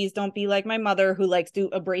gentle. Please don't be like my mother, who likes to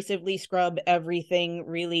abrasively scrub everything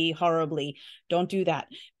really horribly. Don't do that.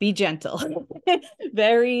 Be gentle.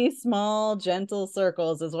 Very small, gentle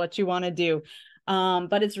circles is what you want to do.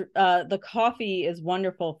 But it's the coffee is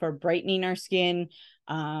wonderful for brightening our skin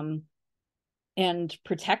and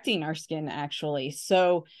protecting our skin, actually.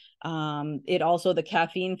 So it also, the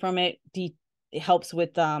caffeine from it helps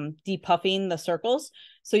with depuffing the circles.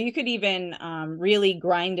 So you could even really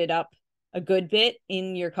grind it up a good bit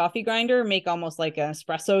in your coffee grinder, make almost like an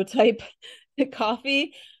espresso type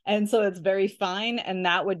coffee. And so it's very fine. And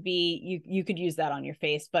that would be, you could use that on your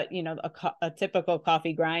face. But, you know, a typical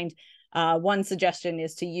coffee grind, one suggestion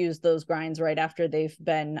is to use those grinds right after they've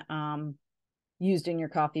been used in your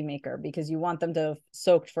coffee maker, because you want them to have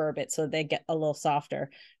soaked for a bit so they get a little softer.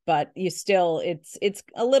 But you still, it's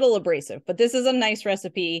a little abrasive. But this is a nice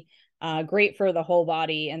recipe, great for the whole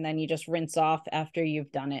body. And then you just rinse off after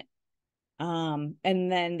you've done it. And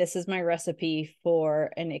then this is my recipe for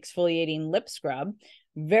an exfoliating lip scrub.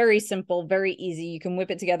 Very simple, very easy. You can whip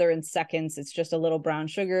it together in seconds. It's just a little brown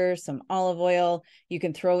sugar, some olive oil. You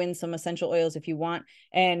can throw in some essential oils if you want.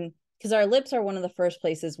 And because our lips are one of the first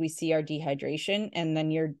places we see our dehydration, and then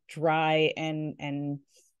you're dry and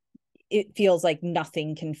it feels like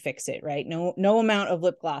nothing can fix it, right? No amount of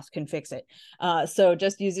lip gloss can fix it. So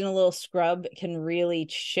just using a little scrub can really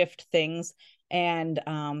shift things. And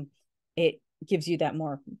it gives you that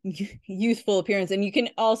more youthful appearance. And you can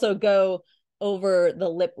also go over the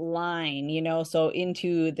lip line, you know, so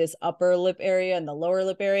into this upper lip area and the lower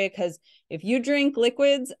lip area, because if you drink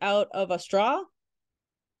liquids out of a straw,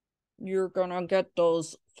 you're gonna get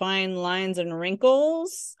those fine lines and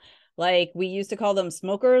wrinkles. Like, we used to call them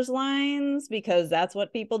smokers lines because that's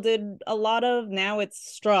what people did a lot of. Now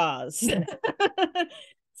it's straws.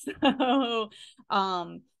 So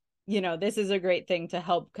you know, this is a great thing to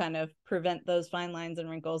help kind of prevent those fine lines and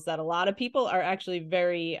wrinkles that a lot of people are actually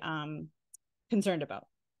very concerned about.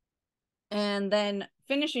 And then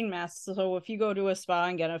finishing masks. So if you go to a spa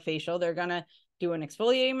and get a facial, they're gonna do an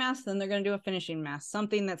exfoliating mask, then they're going to do a finishing mask,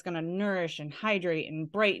 something that's going to nourish and hydrate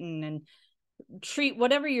and brighten and treat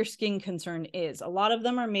whatever your skin concern is. A lot of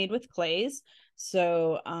them are made with clays.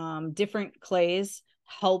 So different clays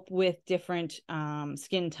help with different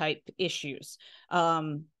skin type issues.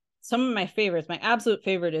 Some of my favorites, my absolute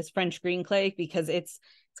favorite is French green clay, because it's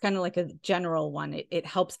kind of like a general one. It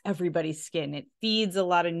helps everybody's skin. It feeds a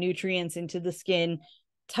lot of nutrients into the skin,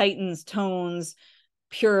 tightens, tones,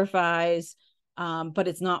 purifies, but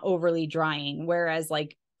it's not overly drying. Whereas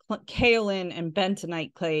like kaolin and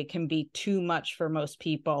bentonite clay can be too much for most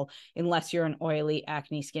people unless you're an oily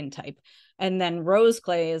acne skin type. And then rose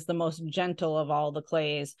clay is the most gentle of all the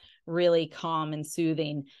clays, really calm and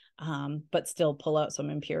soothing, but still pull out some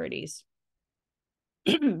impurities.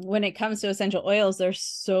 When it comes to essential oils, there's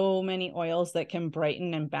so many oils that can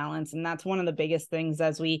brighten and balance. And that's one of the biggest things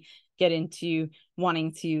as we get into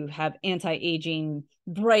wanting to have anti-aging,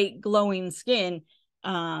 bright, glowing skin.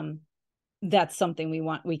 That's something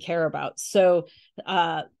we care about. So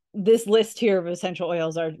this list here of essential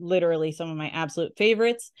oils are literally some of my absolute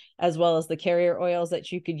favorites, as well as the carrier oils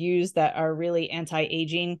that you could use that are really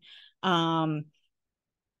anti-aging.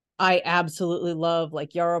 I absolutely love,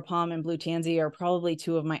 like, yarrow pom and blue tansy are probably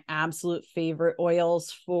two of my absolute favorite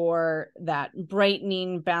oils for that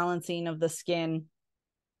brightening, balancing of the skin.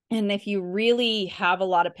 And if you really have a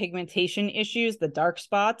lot of pigmentation issues, the dark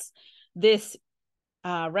spots, this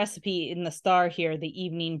recipe in the star here, the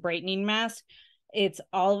evening brightening mask, it's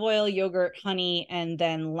olive oil, yogurt, honey, and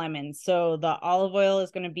then lemon. So the olive oil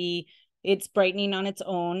is going to be, it's brightening on its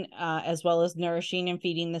own, as well as nourishing and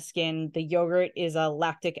feeding the skin. The yogurt is a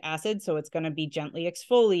lactic acid, so it's going to be gently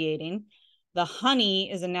exfoliating. The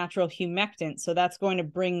honey is a natural humectant, so that's going to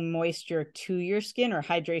bring moisture to your skin, or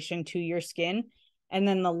hydration to your skin. And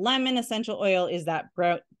then the lemon essential oil is that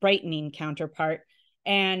brightening counterpart.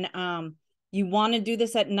 And you want to do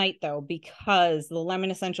this at night, though, because the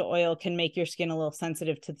lemon essential oil can make your skin a little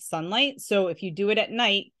sensitive to the sunlight. So if you do it at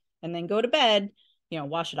night and then go to bed, you know,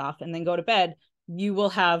 wash it off and then go to bed, you will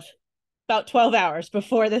have about 12 hours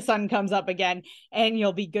before the sun comes up again, and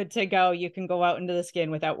you'll be good to go. You can go out into the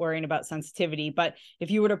skin without worrying about sensitivity. But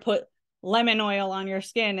if you were to put lemon oil on your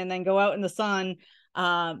skin and then go out in the sun,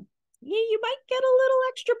 you might get a little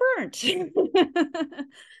extra burnt.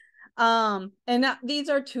 And these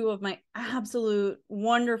are two of my absolute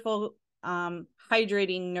wonderful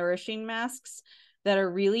hydrating, nourishing masks that are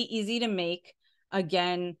really easy to make.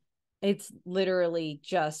 Again, it's literally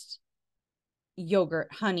just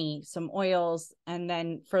yogurt, honey, some oils. And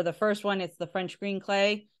then for the first one, it's the French green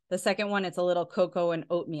clay. The second one, it's a little cocoa and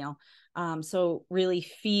oatmeal. So really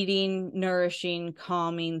feeding, nourishing,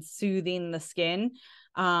 calming, soothing the skin.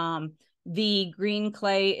 The green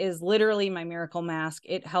clay is literally my miracle mask.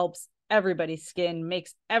 It helps everybody's skin,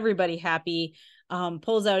 makes everybody happy,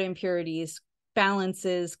 pulls out impurities,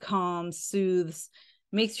 balances, calms, soothes,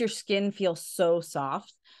 makes your skin feel so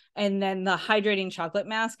soft. And then the hydrating chocolate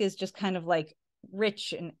mask is just kind of like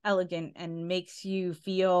rich and elegant and makes you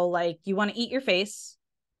feel like you want to eat your face,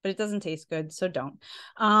 but it doesn't taste good, so don't.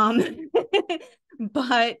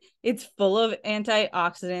 But it's full of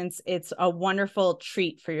antioxidants. It's a wonderful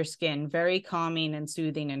treat for your skin, very calming and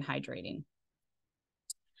soothing and hydrating.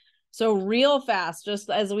 So real fast, just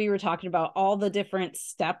as we were talking about all the different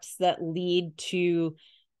steps that lead to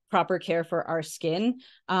proper care for our skin,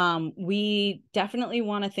 we definitely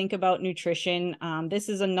want to think about nutrition. This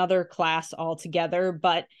is another class altogether,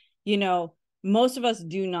 but you know, most of us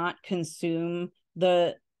do not consume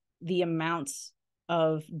the amounts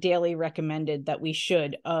of daily recommended that we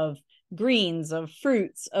should, of greens, of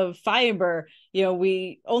fruits, of fiber. You know,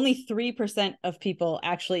 we only 3% of people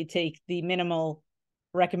actually take the minimal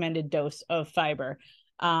recommended dose of fiber.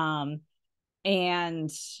 And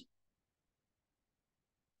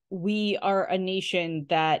we are a nation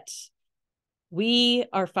that we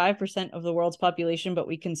are 5% of the world's population, but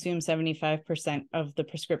we consume 75% of the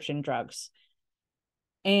prescription drugs.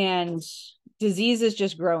 And disease is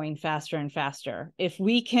just growing faster and faster. If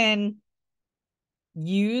we can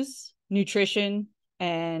use nutrition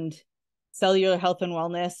and cellular health and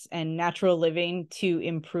wellness and natural living to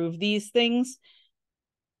improve these things,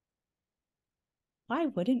 why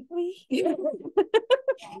wouldn't we?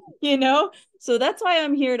 You know, so that's why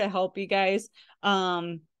I'm here to help you guys.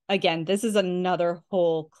 Again, this is another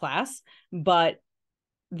whole class, but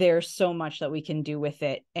there's so much that we can do with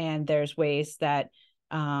it, and there's ways that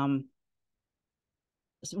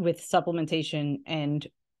with supplementation and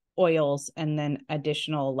oils and then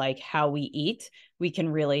additional like how we eat, we can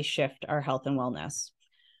really shift our health and wellness,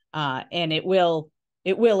 and it will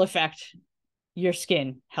affect your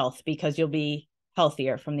skin health because you'll be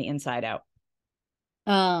healthier from the inside out.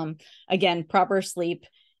 Again, proper sleep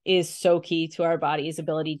is so key to our body's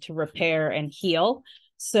ability to repair and heal.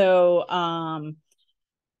 So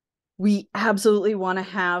we absolutely want to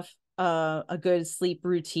have a good sleep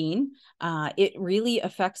routine. It really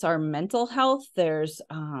affects our mental health. There's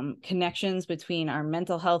connections between our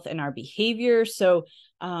mental health and our behavior. So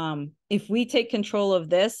if we take control of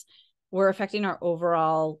this, we're affecting our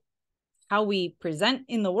overall how we present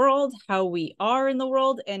in the world, how we are in the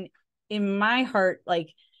world. And in my heart, like,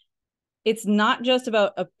 it's not just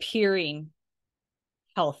about appearing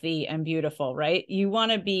healthy and beautiful, right? You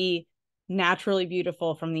want to be naturally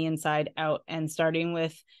beautiful from the inside out, and starting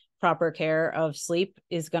with proper care of sleep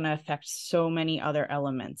is going to affect so many other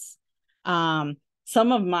elements. Some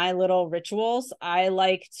of my little rituals, I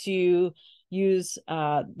like to use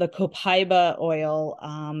the copaiba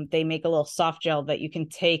oil. They make a little soft gel that you can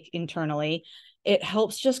take internally. It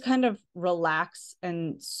helps just kind of relax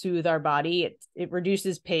and soothe our body. It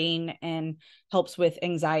reduces pain and helps with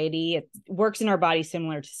anxiety. It works in our body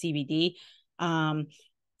similar to CBD.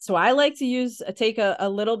 So I like to take a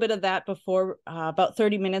little bit of that before, about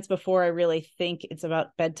 30 minutes before I really think it's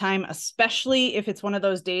about bedtime, especially if it's one of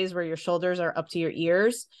those days where your shoulders are up to your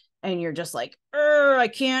ears and you're just like, I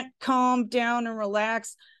can't calm down and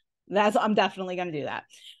relax. I'm definitely going to do that.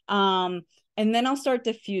 And then I'll start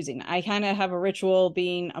diffusing. I kind of have a ritual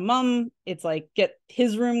being a mom. It's like get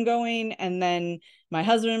his room going and then my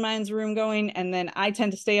husband and mine's room going. And then I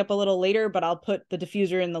tend to stay up a little later, but I'll put the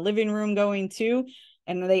diffuser in the living room going too.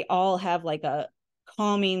 And they all have like a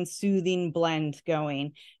calming, soothing blend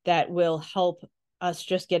going that will help us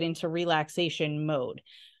just get into relaxation mode.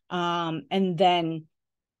 And then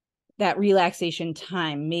that relaxation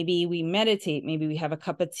time, maybe we meditate, maybe we have a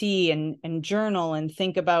cup of tea and journal and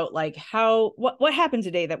think about like what happened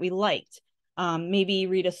today that we liked. Maybe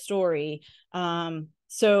read a story.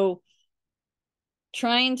 So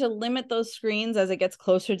trying to limit those screens as it gets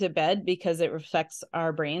closer to bed because it affects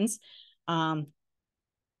our brains.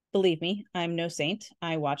 Believe me, I'm no saint.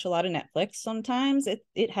 I watch a lot of Netflix. Sometimes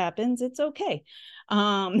it happens. It's okay.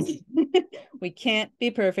 We can't be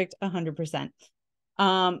perfect 100%.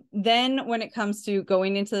 Then when it comes to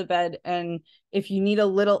going into the bed, and if you need a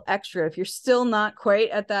little extra, if you're still not quite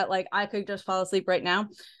at that, like I could just fall asleep right now,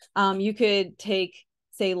 you could take,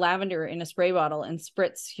 say, lavender in a spray bottle and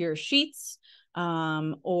spritz your sheets.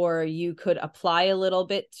 Or you could apply a little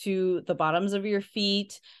bit to the bottoms of your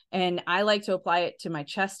feet. And I like to apply it to my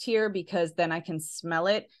chest here because then I can smell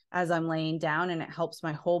it as I'm laying down and it helps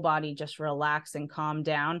my whole body just relax and calm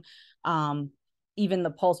down. Even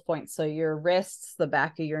the pulse points. So your wrists, the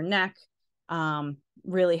back of your neck,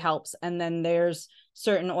 really helps. And then there's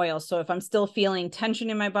certain oils. So if I'm still feeling tension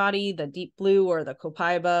in my body, the deep blue or the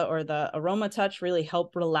copaiba or the aroma touch really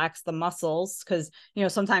help relax the muscles. Cause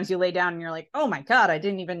sometimes you lay down and you're like, oh my God, I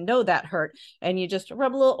didn't even know that hurt. And you just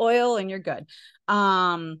rub a little oil and you're good.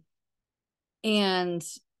 And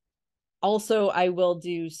also I will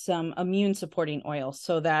do some immune supporting oil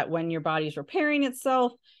so that when your body's repairing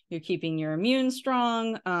itself, you're keeping your immune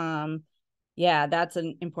strong. Yeah, that's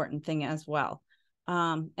an important thing as well.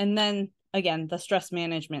 And then again, the stress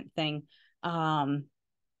management thing.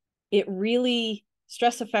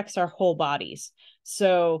 Stress affects our whole bodies.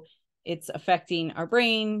 So it's affecting our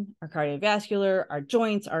brain, our cardiovascular, our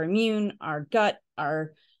joints, our immune, our gut,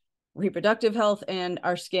 our reproductive health, and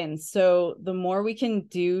our skin. So the more we can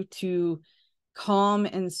do to calm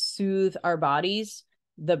and soothe our bodies,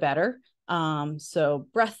 the better. So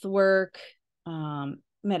breath work,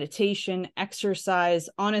 meditation, exercise.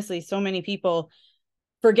 Honestly, so many people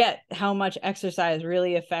forget how much exercise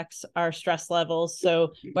really affects our stress levels.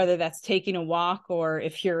 So whether that's taking a walk or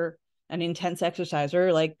if you're an intense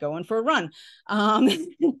exerciser, like going for a run,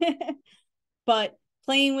 but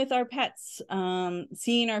playing with our pets,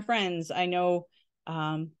 seeing our friends. I know,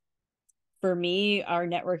 for me, our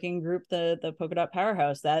networking group, the Polka Dot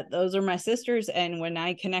Powerhouse, those are my sisters. And when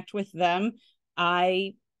I connect with them,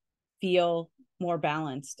 I feel more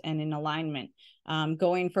balanced and in alignment.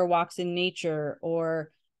 Going for walks in nature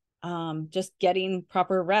or just getting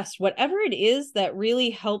proper rest, whatever it is that really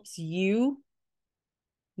helps you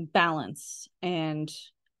balance and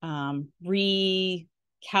recalibrate.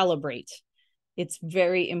 It's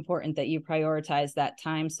very important that you prioritize that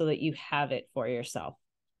time so that you have it for yourself.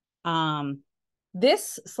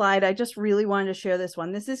 This slide, I just really wanted to share this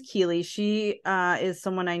one. This is Keely. She is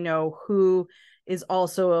someone I know who is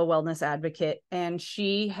also a wellness advocate, and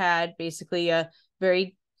she had basically a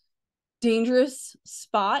very dangerous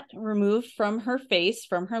spot removed from her face,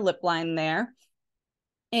 from her lip line there.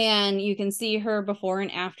 And you can see her before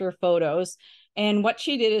and after photos. And what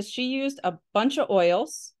she did is she used a bunch of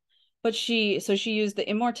oils, but she used the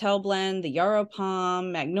Immortelle blend, the Yarrow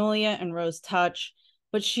Palm, Magnolia, and Rose Touch.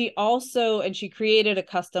 But she also, and she created a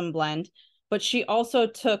custom blend, but she also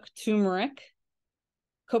took turmeric,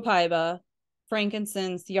 copaiba,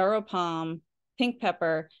 frankincense, Yarrow Palm, pink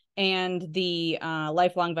pepper, and the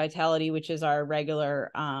Lifelong Vitality, which is our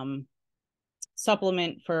regular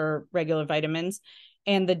supplement for regular vitamins,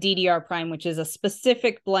 and the DDR Prime, which is a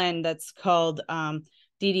specific blend that's called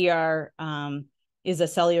DDR is a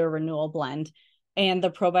cellular renewal blend, and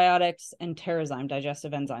the probiotics and Terrazyme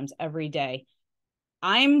digestive enzymes every day.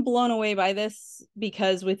 I'm blown away by this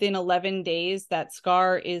because within 11 days, that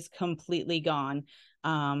scar is completely gone.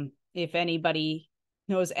 If anybody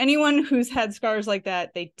knows anyone who's had scars like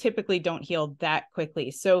that, they typically don't heal that quickly.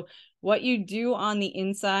 So what you do on the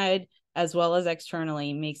inside as well as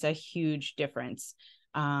externally makes a huge difference.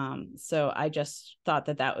 So I just thought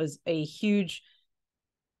that that was a huge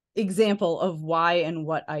example of why and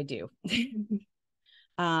what I do.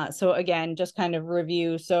 So again, just kind of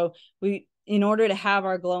review. So in order to have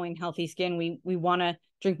our glowing, healthy skin, we want to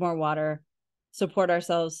drink more water, support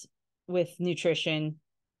ourselves with nutrition,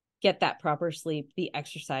 get that proper sleep, the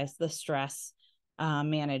exercise, the stress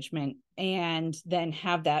management, and then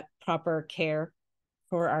have that proper care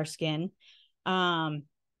for our skin.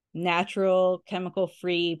 Natural,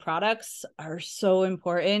 chemical-free products are so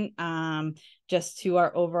important just to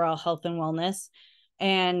our overall health and wellness.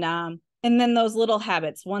 And then those little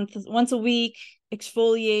habits, once a week,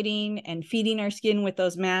 exfoliating and feeding our skin with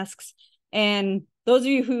those masks. And those of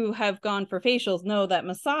you who have gone for facials know that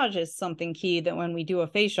massage is something key, that when we do a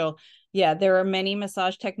facial, yeah, there are many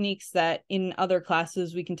massage techniques that in other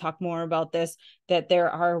classes, we can talk more about this, that there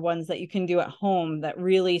are ones that you can do at home that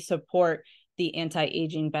really support the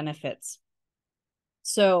anti-aging benefits.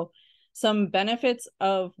 So some benefits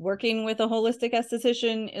of working with a holistic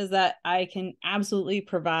esthetician is that I can absolutely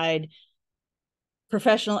provide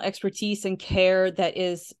professional expertise and care that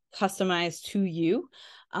is customized to you.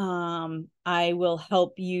 I will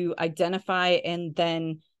help you identify and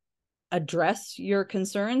then address your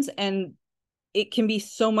concerns. And it can be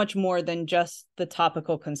so much more than just the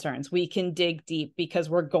topical concerns. We can dig deep because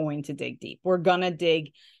we're going to dig deep. We're going to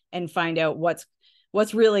dig and find out what's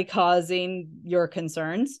really causing your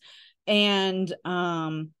concerns. And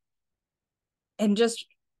just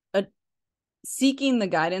seeking the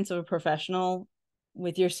guidance of a professional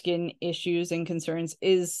with your skin issues and concerns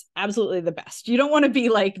is absolutely the best. You don't want to be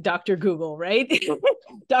like Dr. Google, right?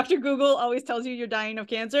 Dr. Google always tells you you're dying of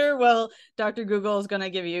cancer. Well, Dr. Google is going to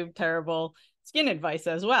give you terrible skin advice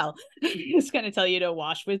as well. It's going to tell you to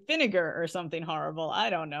wash with vinegar or something horrible. I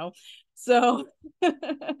don't know. So,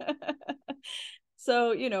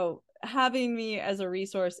 so, having me as a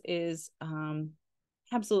resource is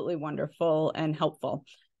absolutely wonderful and helpful.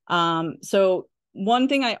 So one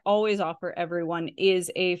thing I always offer everyone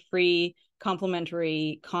is a free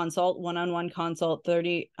complimentary consult, one-on-one consult,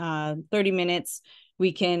 30 minutes.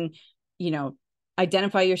 We can,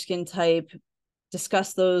 identify your skin type,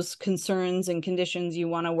 discuss those concerns and conditions you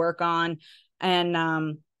want to work on,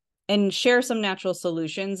 and share some natural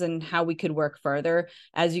solutions and how we could work further.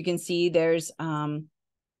 As you can see, there's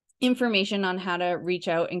information on how to reach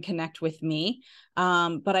out and connect with me.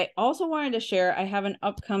 But I also wanted to share, I have an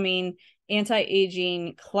upcoming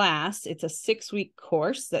anti-aging class. It's a 6-week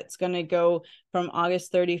course that's going to go from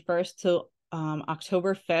August 31st to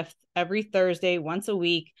October 5th, every Thursday, once a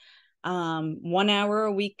week, 1 hour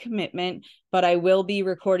a week commitment, but I will be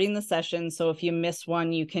recording the session. So if you miss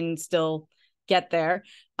one, you can still get there.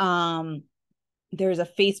 There's a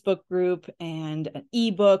Facebook group and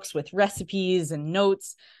ebooks with recipes and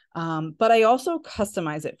notes. But I also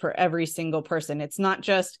customize it for every single person. It's not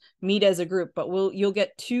just meet as a group, but you'll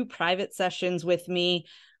get 2 private sessions with me,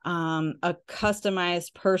 a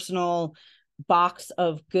customized personal box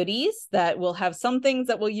of goodies that will have some things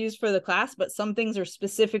that we'll use for the class, but some things are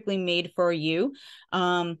specifically made for you.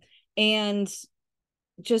 And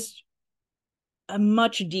just a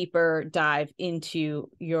much deeper dive into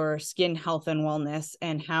your skin health and wellness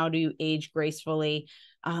and how to age gracefully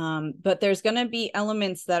But there's going to be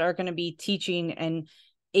elements that are going to be teaching and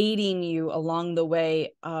aiding you along the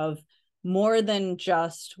way of more than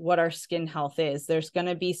just what our skin health is. There's going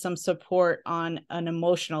to be some support on an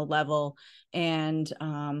emotional level and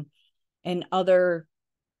other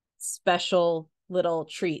special little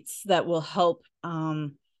treats that will help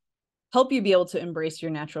you be able to embrace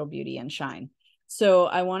your natural beauty and shine. So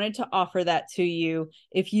I wanted to offer that to you.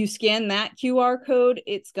 If you scan that QR code,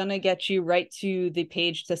 it's going to get you right to the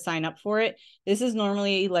page to sign up for it. This is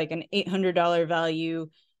normally like an $800 value.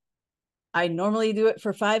 I normally do it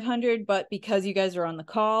for $500, but because you guys are on the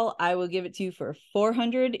call, I will give it to you for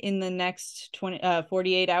 $400 in the next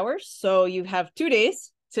 48 hours. So you have 2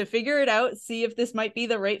 days to figure it out, see if this might be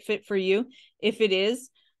the right fit for you. If it is,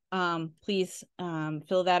 please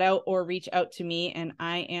fill that out or reach out to me, and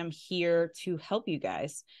I am here to help you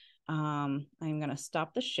guys. I'm going to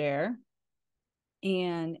stop the share.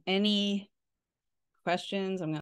 And any questions? I'm going to